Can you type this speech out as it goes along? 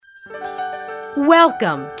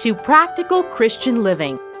Welcome to Practical Christian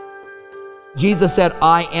Living. Jesus said,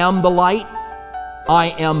 I am the light.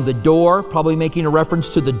 I am the door, probably making a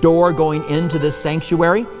reference to the door going into this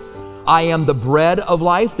sanctuary. I am the bread of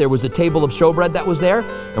life. There was a table of showbread that was there,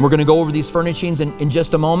 and we're going to go over these furnishings in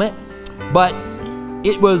just a moment. But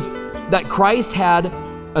it was that Christ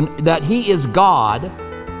that He is God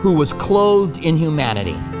who was clothed in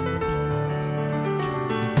humanity.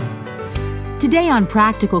 Today on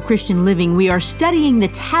Practical Christian Living, we are studying the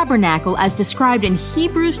tabernacle as described in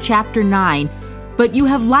Hebrews chapter 9. But you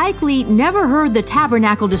have likely never heard the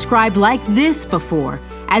tabernacle described like this before,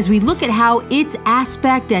 as we look at how its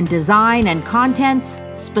aspect and design and contents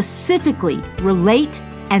specifically relate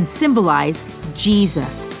and symbolize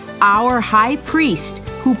Jesus, our high priest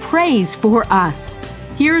who prays for us.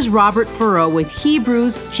 Here's Robert Furrow with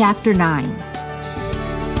Hebrews chapter 9.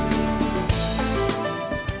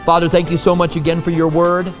 Father, thank you so much again for your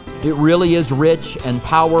word. It really is rich and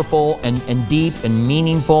powerful and deep and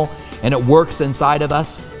meaningful, and it works inside of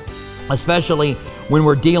us, especially when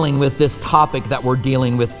we're dealing with this topic that we're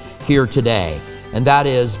dealing with here today, and that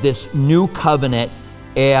is this new covenant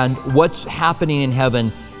and what's happening in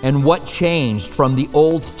heaven and what changed from the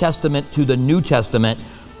Old Testament to the New Testament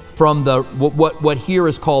from what here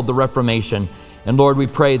is called the Reformation. And Lord, we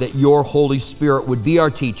pray that your Holy Spirit would be our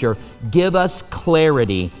teacher. Give us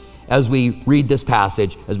clarity as we read this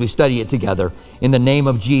passage, as we study it together. In the name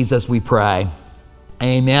of Jesus, we pray.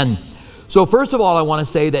 Amen. So first of all, I want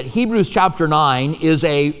to say that Hebrews chapter 9 is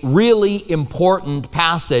a really important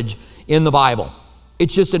passage in the Bible.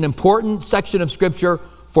 It's just an important section of Scripture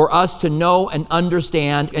for us to know and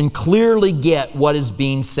understand and clearly get what is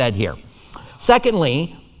being said here.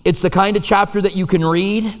 Secondly, it's the kind of chapter that you can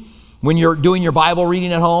read when you're doing your Bible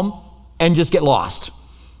reading at home and just get lost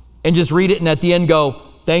and just read it and at the end go,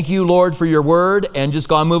 thank you, Lord, for your word, and just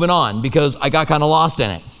go, I'm moving on because I got kind of lost in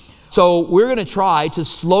it. So we're going to try to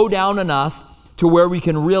slow down enough to where we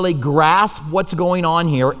can really grasp what's going on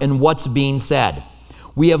here and what's being said.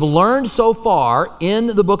 We have learned so far in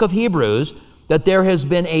the book of Hebrews that there has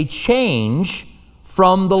been a change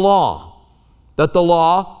from the law, that the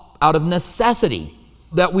law out of necessity,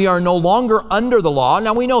 that we are no longer under the law.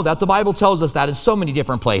 Now we know that the Bible tells us that in so many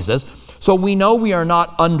different places. So we know we are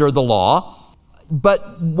not under the law.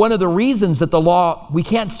 But one of the reasons that we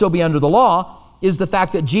can't still be under the law is the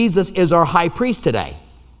fact that Jesus is our high priest today.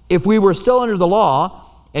 If we were still under the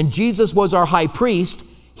law and Jesus was our high priest,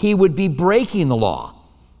 he would be breaking the law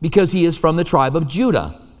because he is from the tribe of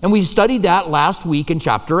Judah. And we studied that last week in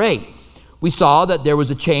chapter 8. We saw that there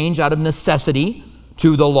was a change out of necessity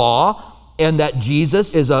to the law, and that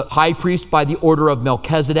Jesus is a high priest by the order of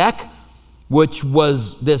Melchizedek, which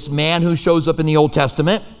was this man who shows up in the Old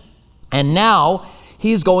Testament. And now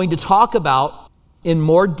he's going to talk about in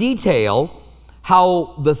more detail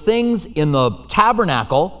how the things in the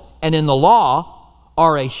tabernacle and in the law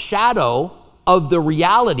are a shadow of the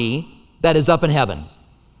reality that is up in heaven.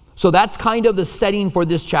 So that's kind of the setting for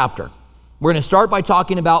this chapter. We're going to start by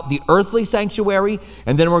talking about the earthly sanctuary,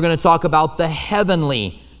 and then we're going to talk about the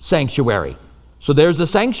heavenly sanctuary. So there's a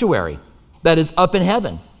sanctuary that is up in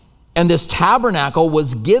heaven, and this tabernacle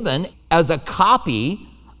was given as a copy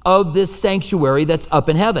of this sanctuary that's up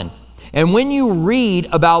in heaven. And when you read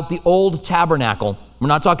about the old tabernacle, we're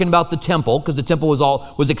not talking about the temple because the temple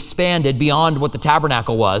was expanded beyond what the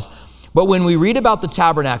tabernacle was, but when we read about the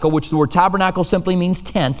tabernacle, which the word tabernacle simply means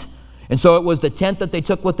tent, and so it was the tent that they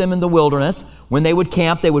took with them in the wilderness. When they would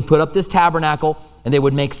camp, they would put up this tabernacle and they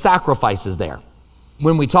would make sacrifices there.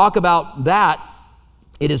 When we talk about that,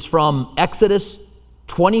 it is from Exodus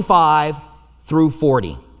 25 through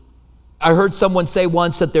 40. I heard someone say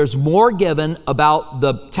once that there's more given about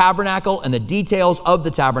the tabernacle and the details of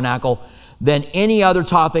the tabernacle than any other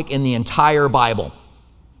topic in the entire Bible.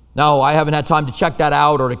 Now, I haven't had time to check that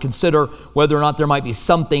out or to consider whether or not there might be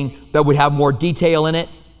something that would have more detail in it,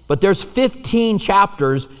 but there's 15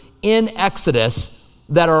 chapters in Exodus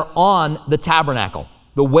that are on the tabernacle,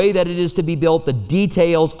 the way that it is to be built, the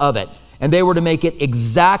details of it. And they were to make it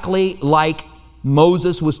exactly like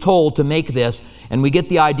Moses was told to make this, and we get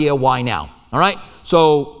the idea why now. All right?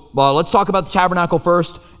 So let's talk about the tabernacle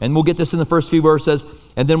first, and we'll get this in the first few verses,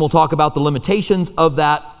 and then we'll talk about the limitations of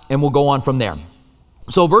that, and we'll go on from there.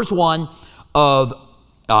 So verse 1 of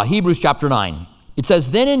Hebrews chapter 9, it says,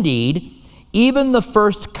 "Then indeed, even the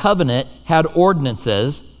first covenant had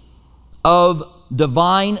ordinances of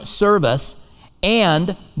divine service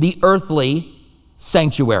and the earthly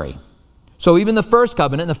sanctuary." So even the first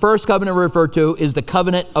covenant referred to is the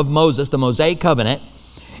covenant of Moses, the Mosaic covenant,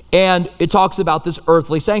 and it talks about this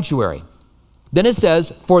earthly sanctuary. Then it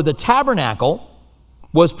says, "For the tabernacle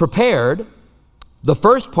was prepared, the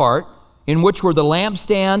first part, in which were the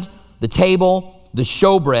lampstand, the table, the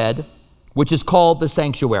showbread, which is called the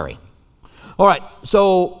sanctuary. All right,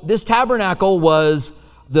 so this tabernacle was,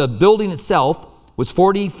 the building itself was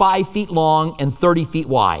 45 feet long and 30 feet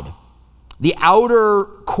wide. The outer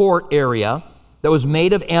court area that was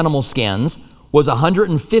made of animal skins was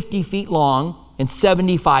 150 feet long and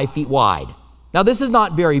 75 feet wide. Now, this is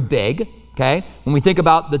not very big, okay? When we think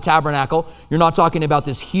about the tabernacle, you're not talking about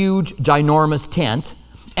this huge, ginormous tent.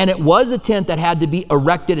 And it was a tent that had to be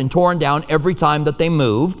erected and torn down every time that they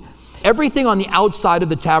moved. Everything on the outside of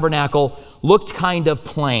the tabernacle looked kind of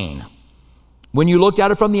plain. When you looked at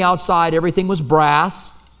it from the outside, everything was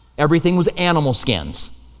brass, everything was animal skins.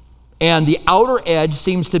 And the outer edge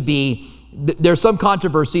seems to be, there's some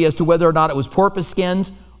controversy as to whether or not it was porpoise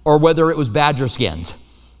skins or whether it was badger skins.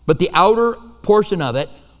 But the outer portion of it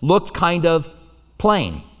looked kind of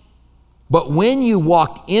plain. But when you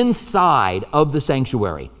walk inside of the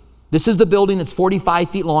sanctuary, this is the building that's 45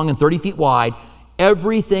 feet long and 30 feet wide,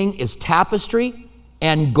 everything is tapestry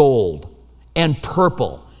and gold and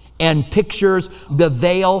purple and pictures. The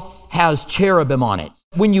veil has cherubim on it.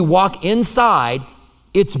 When you walk inside,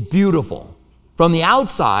 it's beautiful. From the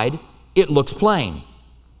outside, it looks plain.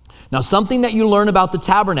 Now, something that you learn about the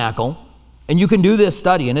tabernacle, and you can do this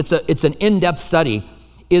study, and it's an in-depth study,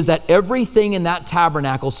 is that everything in that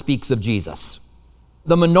tabernacle speaks of Jesus.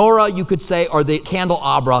 The menorah, you could say, or the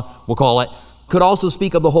candelabra, we'll call it, could also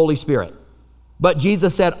speak of the Holy Spirit. But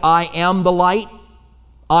Jesus said, I am the light,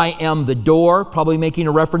 I am the door, probably making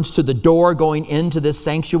a reference to the door going into this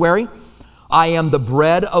sanctuary. I am the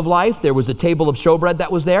bread of life. There was a table of showbread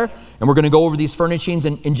that was there, and we're going to go over these furnishings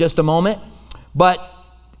in just a moment. But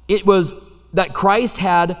it was that Christ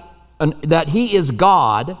had, that he is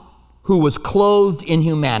God who was clothed in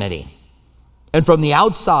humanity. And from the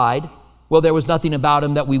outside, well, there was nothing about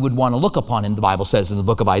him that we would want to look upon, the Bible says in the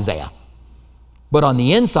book of Isaiah. But on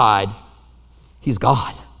the inside, he's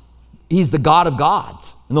God. He's the God of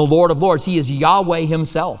gods and the Lord of lords. He is Yahweh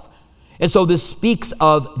himself. And so this speaks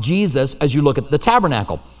of Jesus as you look at the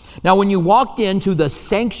tabernacle. Now, when you walked into the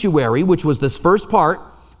sanctuary, which was this first part,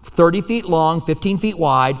 30 feet long, 15 feet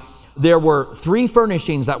wide, there were 3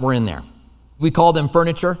 furnishings that were in there. We call them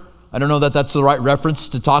furniture. I don't know that that's the right reference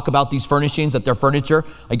to talk about these furnishings, that they're furniture.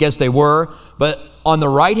 I guess they were. But on the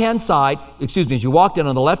right-hand side, as you walked in,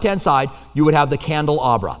 on the left-hand side, you would have the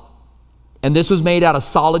candelabra. And this was made out of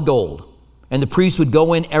solid gold. And the priests would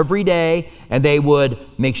go in every day, and they would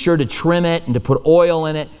make sure to trim it and to put oil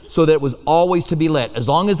in it so that it was always to be lit. As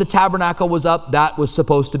long as the tabernacle was up, that was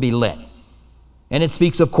supposed to be lit. And it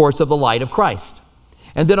speaks, of course, of the light of Christ.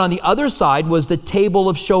 And then on the other side was the table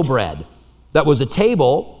of showbread. That was a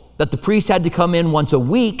table that the priests had to come in once a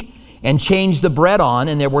week and change the bread on,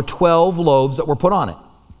 and there were 12 loaves that were put on it.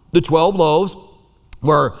 The 12 loaves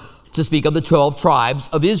were to speak of the 12 tribes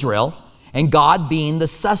of Israel, and God being the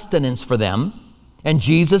sustenance for them, and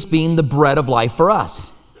Jesus being the bread of life for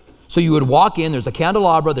us. So you would walk in, there's a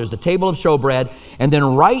candelabra, there's a table of showbread, and then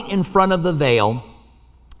right in front of the veil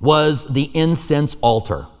was the incense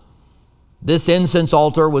altar. This incense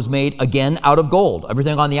altar was made, again, out of gold.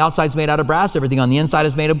 Everything on the outside is made out of brass. Everything on the inside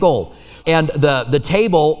is made of gold. And the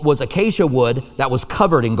table was acacia wood that was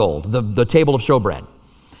covered in gold, the table of showbread.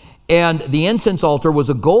 And the incense altar was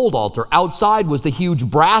a gold altar. Outside was the huge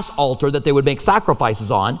brass altar that they would make sacrifices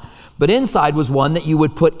on. But inside was one that you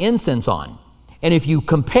would put incense on. And if you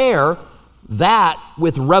compare that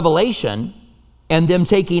with Revelation and them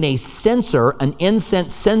taking a censer, an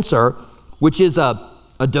incense censer, which is a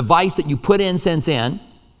device that you put incense in.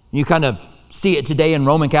 You kind of see it today in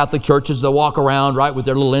Roman Catholic churches. They'll walk around, right, with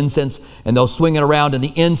their little incense, and they'll swing it around, and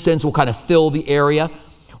the incense will kind of fill the area.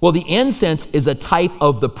 Well, the incense is a type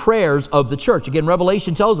of the prayers of the church. Again,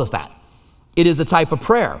 Revelation tells us that. It is a type of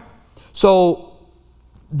prayer. So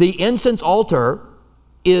the incense altar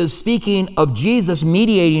is speaking of Jesus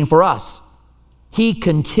mediating for us. He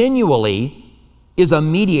continually is a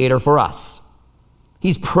mediator for us.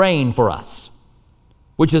 He's praying for us,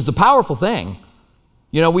 which is a powerful thing.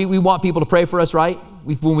 You know, we want people to pray for us, right?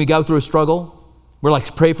 When we go through a struggle, we're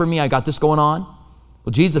like, pray for me, I got this going on.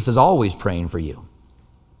 Well, Jesus is always praying for you.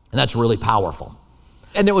 And that's really powerful.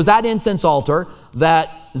 And it was that incense altar that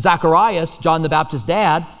Zacharias, John the Baptist's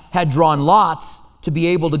dad, had drawn lots to be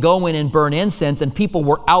able to go in and burn incense, and people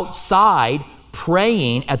were outside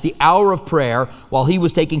praying at the hour of prayer while he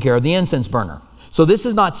was taking care of the incense burner. So this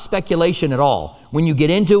is not speculation at all. When you get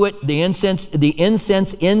into it, the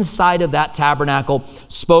incense inside of that tabernacle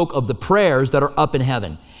spoke of the prayers that are up in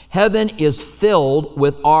heaven. Heaven is filled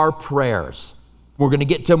with our prayers. We're going to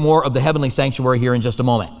get to more of the heavenly sanctuary here in just a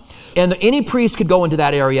moment. And any priest could go into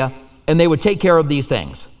that area and they would take care of these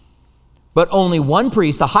things. But only one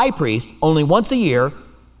priest, the high priest, only once a year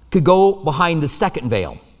could go behind the second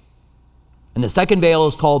veil. And the second veil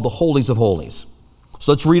is called the Holies of Holies.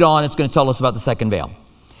 So let's read on. It's going to tell us about the second veil.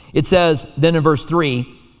 It says, then in verse 3,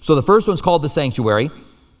 so the first one's called the sanctuary.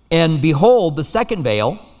 And behold, the second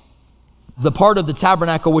veil, the part of the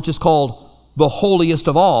tabernacle which is called the holiest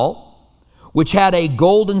of all, which had a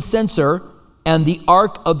golden censer and the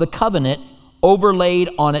ark of the covenant overlaid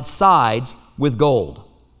on its sides with gold.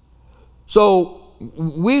 So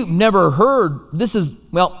we've never heard,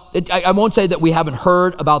 I won't say that we haven't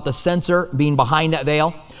heard about the censer being behind that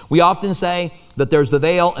veil. We often say that there's the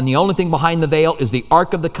veil, and the only thing behind the veil is the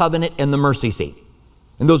ark of the covenant and the mercy seat.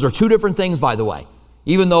 And those are two different things, by the way.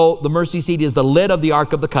 Even though the mercy seat is the lid of the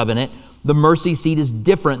ark of the covenant, the mercy seat is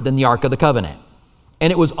different than the ark of the covenant.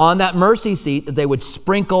 And it was on that mercy seat that they would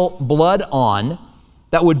sprinkle blood on.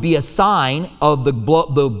 That would be a sign of the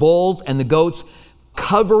bulls and the goats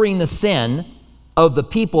covering the sin of the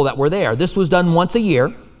people that were there. This was done once a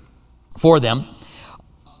year for them.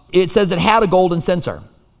 It says it had a golden censer.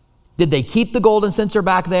 Did they keep the golden censer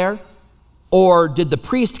back there? Or did the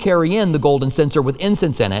priest carry in the golden censer with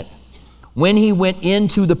incense in it? When he went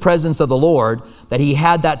into the presence of the Lord, that he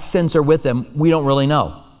had that censer with him, we don't really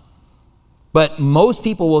know. But most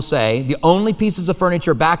people will say the only pieces of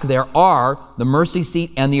furniture back there are the mercy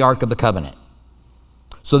seat and the ark of the covenant.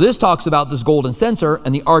 So this talks about this golden censer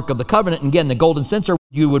and the ark of the covenant. And again, the golden censer,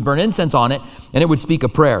 you would burn incense on it, and it would speak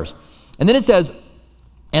of prayers. And then it says,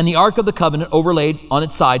 and the ark of the covenant overlaid on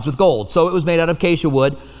its sides with gold. So it was made out of acacia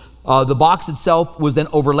wood. The box itself was then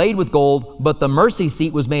overlaid with gold, but the mercy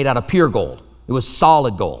seat was made out of pure gold. It was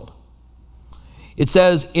solid gold. It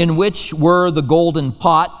says, in which were the golden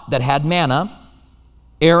pot that had manna,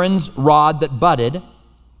 Aaron's rod that budded,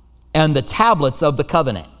 and the tablets of the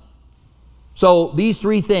covenant. So these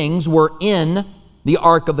three things were in the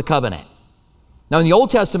ark of the covenant. Now in the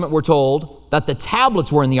Old Testament, we're told that the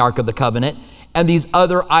tablets were in the ark of the covenant, and these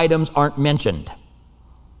other items aren't mentioned.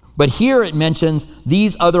 But here it mentions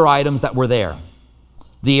these other items that were there.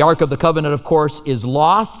 The Ark of the Covenant, of course, is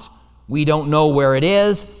lost. We don't know where it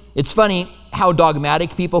is. It's funny how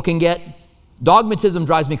dogmatic people can get. Dogmatism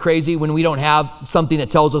drives me crazy when we don't have something that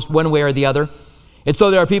tells us one way or the other. And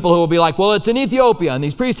so there are people who will be like, well, it's in Ethiopia, and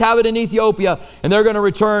these priests have it in Ethiopia, and they're going to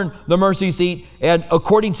return the mercy seat. And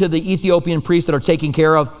according to the Ethiopian priests that are taking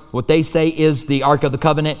care of what they say is the Ark of the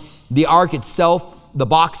Covenant, the ark itself, the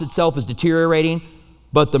box itself is deteriorating,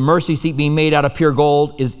 but the mercy seat being made out of pure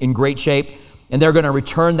gold is in great shape. And they're going to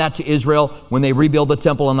return that to Israel when they rebuild the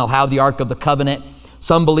temple, and they'll have the Ark of the Covenant.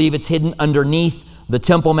 Some believe it's hidden underneath the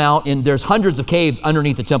Temple Mount, and there's hundreds of caves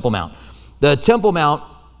underneath the Temple Mount. The Temple Mount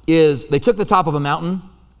is, they took the top of a mountain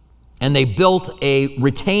and they built a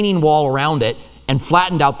retaining wall around it and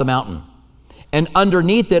flattened out the mountain. And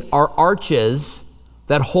underneath it are arches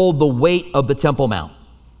that hold the weight of the Temple Mount.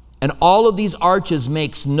 And all of these arches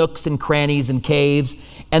makes nooks and crannies and caves,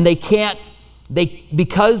 and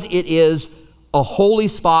because it is a holy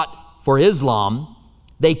spot for Islam,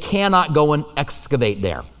 they cannot go and excavate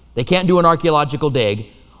there. They can't do an archaeological dig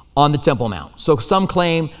on the Temple Mount. So some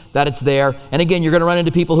claim that it's there. And again, you're going to run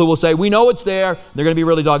into people who will say, we know it's there. They're going to be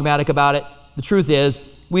really dogmatic about it. The truth is,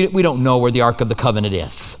 we don't know where the Ark of the Covenant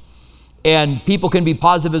is. And people can be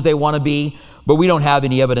positive as they want to be, but we don't have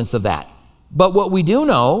any evidence of that. But what we do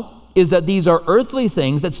know is that these are earthly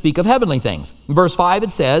things that speak of heavenly things. In verse 5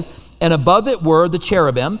 it says, and above it were the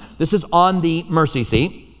cherubim. This is on the mercy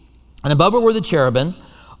seat. And above it were the cherubim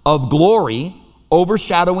of glory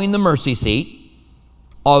overshadowing the mercy seat.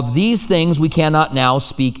 Of these things we cannot now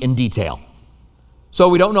speak in detail. So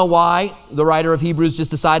we don't know why the writer of Hebrews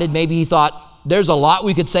just decided. Maybe he thought there's a lot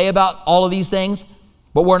we could say about all of these things,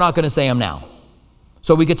 but we're not going to say them now.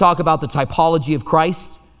 So we could talk about the typology of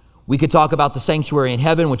Christ. We could talk about the sanctuary in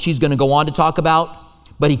heaven, which he's going to go on to talk about,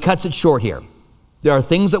 but he cuts it short here. There are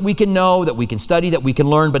things that we can know, that we can study, that we can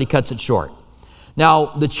learn, but he cuts it short. Now,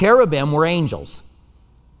 the cherubim were angels.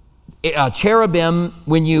 Cherubim,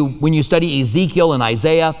 when you study Ezekiel and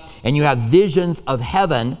Isaiah and you have visions of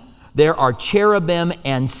heaven, there are cherubim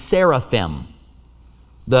and seraphim.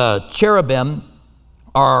 The cherubim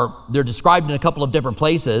they're described in a couple of different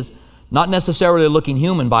places, not necessarily looking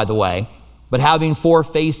human, by the way, but having 4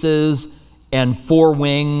 faces and 4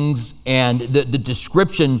 wings, and the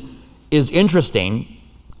description is interesting.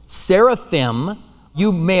 Seraphim,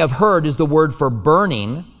 you may have heard, is the word for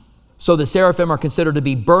burning. So the seraphim are considered to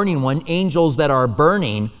be burning one, angels that are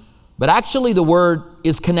burning, but actually the word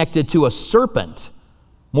is connected to a serpent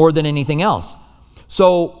more than anything else.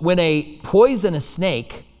 So when a poisonous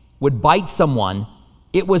snake would bite someone,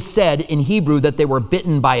 it was said in Hebrew that they were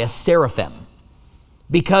bitten by a seraphim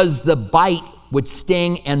because the bite would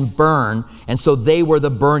sting and burn, and so they were the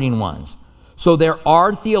burning ones. So there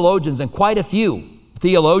are theologians, and quite a few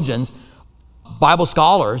theologians, Bible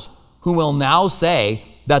scholars, who will now say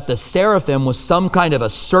that the seraphim was some kind of a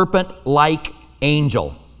serpent-like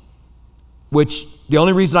angel, which the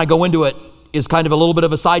only reason I go into it is kind of a little bit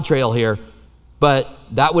of a side trail here, but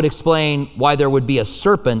that would explain why there would be a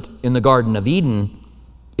serpent in the Garden of Eden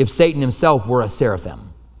if Satan himself were a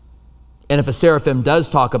seraphim. And if a seraphim does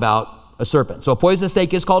talk about a serpent. So a poisonous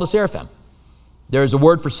snake is called a seraphim. There's a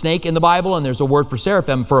word for snake in the Bible, and there's a word for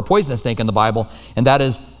seraphim for a poisonous snake in the Bible, and that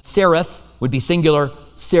is seraph would be singular,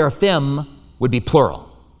 seraphim would be plural.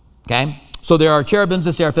 Okay? So there are cherubims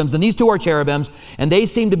and seraphims, and these two are cherubims, and they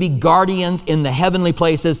seem to be guardians in the heavenly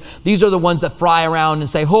places. These are the ones that fly around and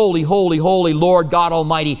say, "Holy, holy, holy, Lord God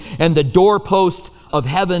Almighty," and the doorpost of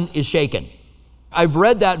heaven is shaken. I've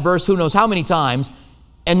read that verse who knows how many times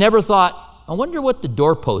and never thought, I wonder what the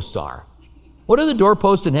doorposts are. What are the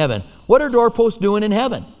doorposts in heaven? What are doorposts doing in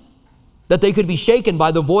heaven? That they could be shaken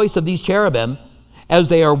by the voice of these cherubim as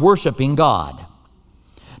they are worshiping God.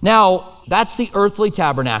 Now, that's the earthly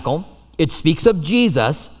tabernacle. It speaks of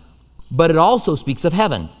Jesus, but it also speaks of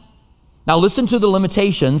heaven. Now listen to the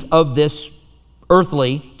limitations of this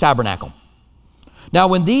earthly tabernacle. Now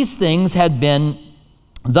when these things had been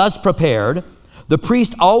thus prepared, the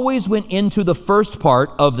priest always went into the first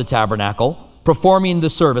part of the tabernacle, performing the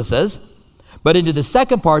services, but into the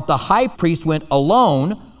second part the high priest went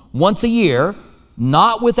alone once a year,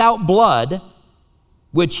 not without blood,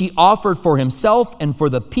 which he offered for himself and for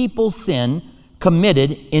the people's sin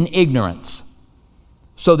committed in ignorance.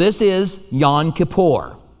 So this is Yom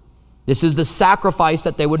Kippur. This is the sacrifice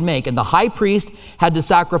that they would make. And the high priest had to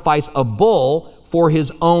sacrifice a bull for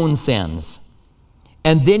his own sins.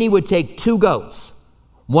 And then he would take 2 goats.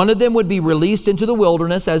 One of them would be released into the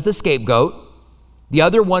wilderness as the scapegoat. The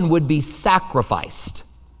other one would be sacrificed.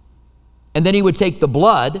 And then he would take the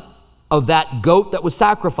blood of that goat that was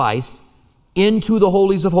sacrificed into the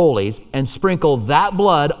holies of holies and sprinkle that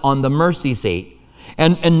blood on the mercy seat.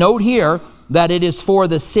 And note here that it is for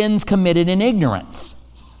the sins committed in ignorance.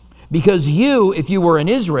 Because you, if you were in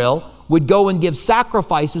Israel, would go and give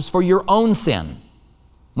sacrifices for your own sin.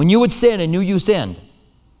 When you would sin and knew you sinned.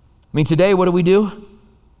 I mean, today, what do?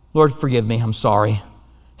 Lord, forgive me. I'm sorry.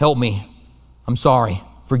 Help me. I'm sorry.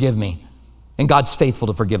 Forgive me. And God's faithful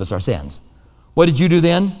to forgive us our sins. What did you do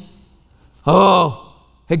then? Oh,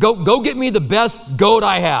 hey, go get me the best goat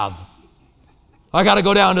I have. I got to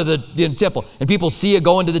go down to the temple. And people see you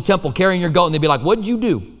going to the temple carrying your goat, and they'd be like, what did you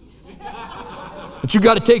do? But you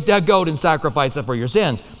got to take that goat and sacrifice it for your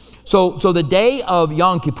sins. So the day of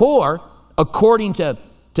Yom Kippur, according to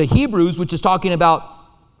Hebrews, which is talking about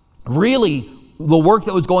really the work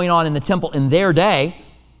that was going on in the temple in their day,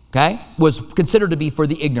 okay, was considered to be for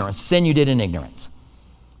the ignorance, sin you did in ignorance.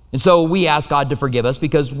 And so we ask God to forgive us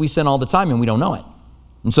because we sin all the time and we don't know it.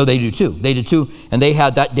 And so they do too. They did too, and they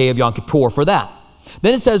had that day of Yom Kippur for that.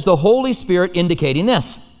 Then it says the Holy Spirit indicating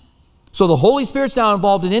this. So the Holy Spirit's now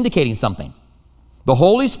involved in indicating something. The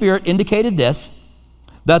Holy Spirit indicated this,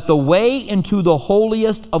 that the way into the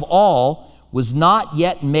holiest of all was not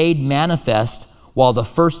yet made manifest while the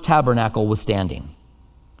first tabernacle was standing.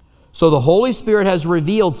 So the Holy Spirit has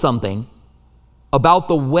revealed something about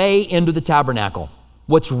the way into the tabernacle,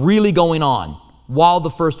 what's really going on while the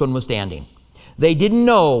first one was standing. They didn't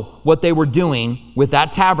know what they were doing with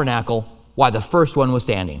that tabernacle while the first one was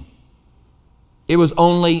standing. It was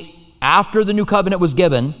only after the new covenant was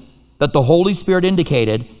given that the Holy Spirit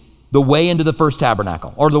indicated the way into the first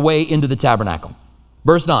tabernacle, or the way into the tabernacle.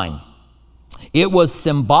 Verse 9, it was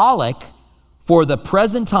symbolic for the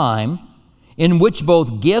present time in which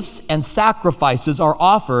both gifts and sacrifices are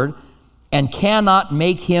offered and cannot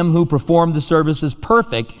make him who performed the services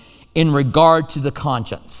perfect in regard to the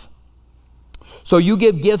conscience. So you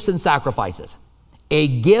give gifts and sacrifices. A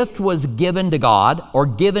gift was given to God or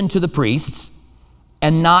given to the priests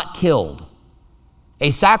and not killed.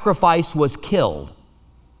 A sacrifice was killed.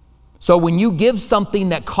 So when you give something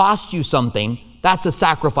that costs you something, that's a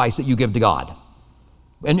sacrifice that you give to God.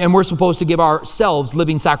 And we're supposed to give ourselves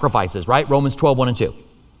living sacrifices, right? Romans 12, 1 and 2.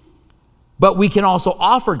 But we can also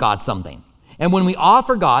offer God something. And when we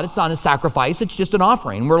offer God, it's not a sacrifice, it's just an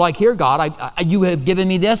offering. We're like, here, God, you have given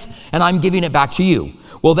me this, and I'm giving it back to you.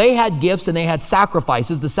 Well, they had gifts and they had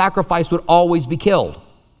sacrifices. The sacrifice would always be killed.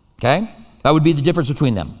 Okay? That would be the difference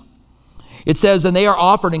between them. It says, and they are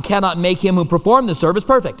offered and cannot make him who performed the service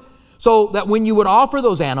perfect. So that when you would offer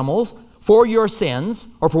those animals, for your sins,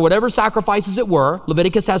 or for whatever sacrifices it were.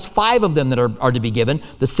 Leviticus has 5 of them that are to be given: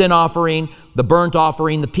 the sin offering, the burnt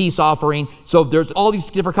offering, the peace offering. So there's all these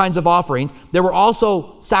different kinds of offerings. There were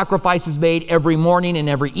also sacrifices made every morning and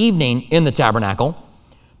every evening in the tabernacle.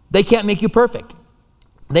 They can't make you perfect.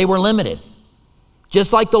 They were limited.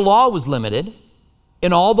 Just like the law was limited,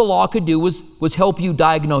 and all the law could do was help you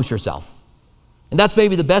diagnose yourself. And that's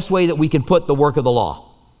maybe the best way that we can put the work of the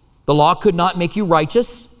law. The law could not make you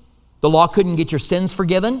righteous. The law couldn't get your sins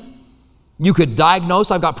forgiven. You could diagnose,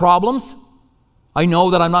 I've got problems. I know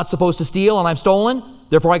that I'm not supposed to steal and I've stolen.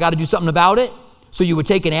 Therefore, I got to do something about it. So you would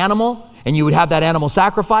take an animal and you would have that animal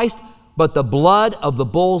sacrificed. But the blood of the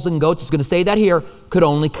bulls and goats, it's going to say that here, could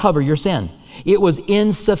only cover your sin. It was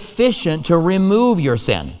insufficient to remove your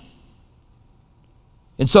sin.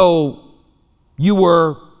 And so you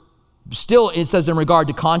were still, it says in regard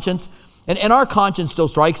to conscience, and our conscience still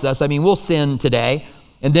strikes us. I mean, we'll sin today,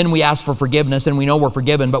 and then we ask for forgiveness, and we know we're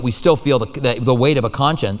forgiven, but we still feel the weight of a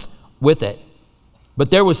conscience with it.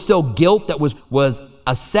 But there was still guilt that was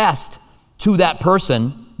assessed to that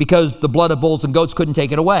person because the blood of bulls and goats couldn't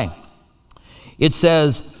take it away. It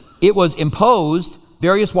says it was imposed,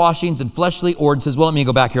 various washings and fleshly ordinances. Well, let me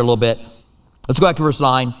go back here a little bit. Let's go back to verse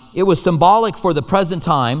 9. It was symbolic for the present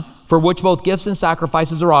time, for which both gifts and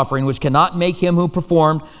sacrifices are offering, which cannot make him who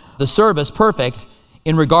performed the service perfect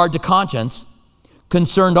in regard to conscience,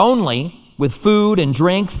 concerned only with food and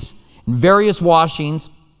drinks and various washings,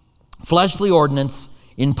 fleshly ordinance,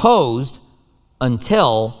 imposed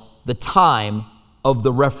until the time of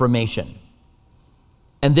the Reformation.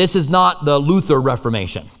 And this is not the Luther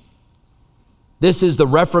Reformation. This is the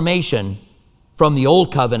Reformation from the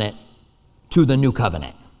Old Covenant to the New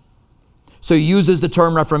Covenant. So he uses the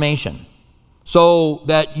term Reformation, so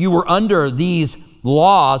that you were under these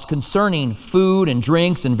laws concerning food and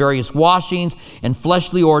drinks and various washings and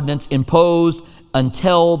fleshly ordinance imposed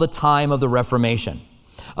until the time of the Reformation.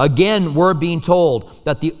 Again, we're being told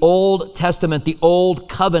that the Old Testament, the Old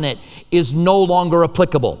Covenant, is no longer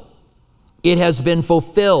applicable. It has been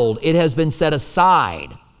fulfilled. It has been set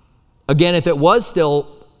aside. Again, if it was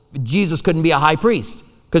still, Jesus couldn't be a high priest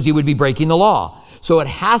because he would be breaking the law. So it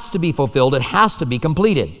has to be fulfilled. It has to be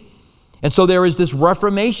completed. And so there is this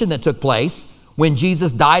Reformation that took place when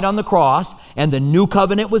Jesus died on the cross and the new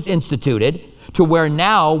covenant was instituted, to where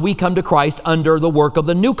now we come to Christ under the work of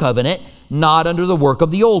the new covenant, not under the work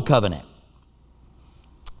of the old covenant.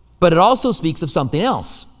 But it also speaks of something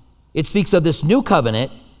else. It speaks of this new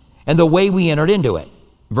covenant and the way we entered into it.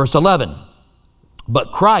 Verse 11,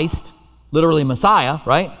 but Christ, literally Messiah,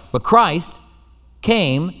 right? But Christ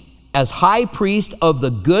came as high priest of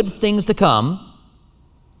the good things to come,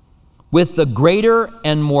 with the greater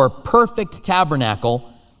and more perfect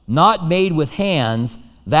tabernacle, not made with hands,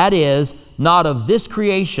 that is, not of this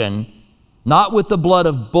creation, not with the blood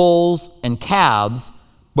of bulls and calves,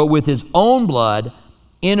 but with his own blood,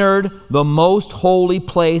 entered the most holy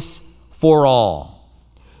place for all.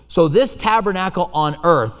 So this tabernacle on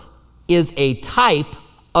earth is a type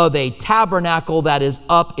of a tabernacle that is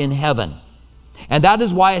up in heaven. And that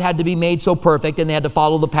is why it had to be made so perfect, and they had to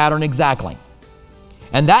follow the pattern exactly.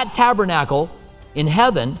 And that tabernacle in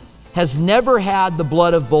heaven has never had the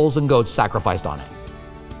blood of bulls and goats sacrificed on it.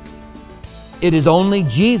 It is only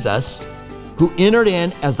Jesus who entered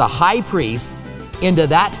in as the high priest into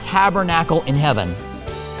that tabernacle in heaven.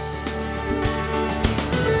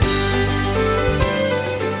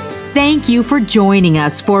 Thank you for joining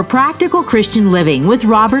us for Practical Christian Living with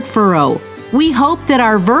Robert Furrow. We hope that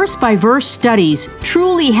our verse-by-verse studies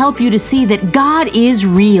truly help you to see that God is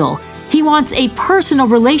real. He wants a personal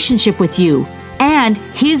relationship with you, and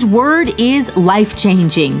His Word is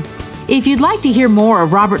life-changing. If you'd like to hear more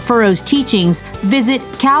of Robert Furrow's teachings, visit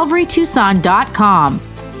CalvaryTucson.com.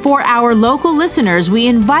 For our local listeners, we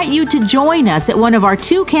invite you to join us at one of our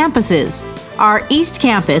 2 campuses. Our East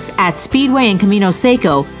Campus at Speedway and Camino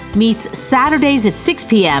Seco meets Saturdays at 6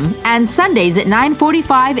 p.m. and Sundays at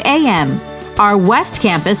 9:45 a.m. Our West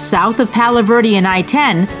Campus, south of Palo Verde and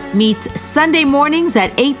I-10, meets Sunday mornings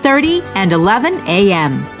at 8:30 and 11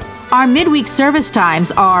 a.m. Our midweek service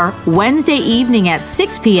times are Wednesday evening at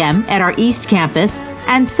 6 p.m. at our East Campus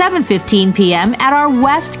and 7:15 p.m. at our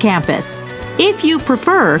West Campus. If you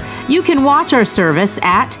prefer, you can watch our service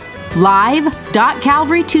at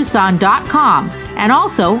live.calvarytucson.com and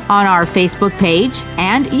also on our Facebook page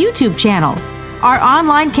and YouTube channel. Our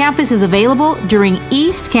online campus is available during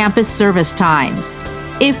East Campus service times.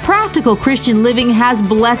 If Practical Christian Living has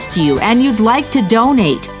blessed you and you'd like to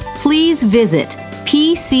donate, please visit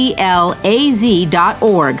PCLAZ.org.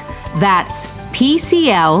 That's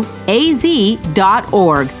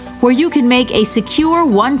PCLAZ.org. where you can make a secure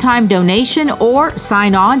one-time donation or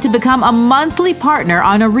sign on to become a monthly partner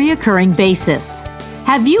on a reoccurring basis.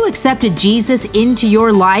 Have you accepted Jesus into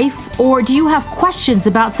your life, or do you have questions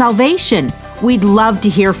about salvation? We'd love to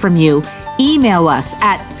hear from you. Email us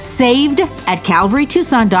at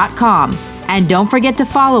saved@calvarytucson.com. And don't forget to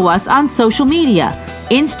follow us on social media,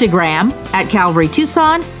 Instagram at Calvary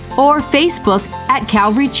Tucson or Facebook at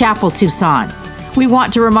Calvary Chapel Tucson. We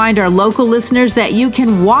want to remind our local listeners that you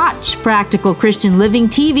can watch Practical Christian Living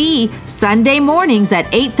TV Sunday mornings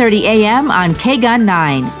at 8:30 a.m. on KGUN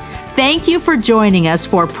 9. Thank you for joining us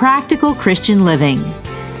for Practical Christian Living.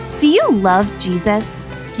 Do you love Jesus?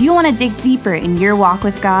 Do you want to dig deeper in your walk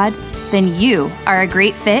with God? Then you are a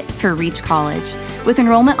great fit for Reach College, with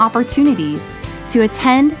enrollment opportunities. To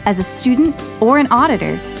attend as a student or an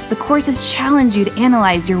auditor, the courses challenge you to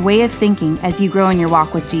analyze your way of thinking as you grow in your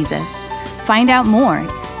walk with Jesus. Find out more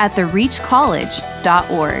at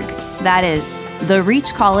thereachcollege.org. That is,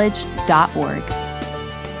 thereachcollege.org.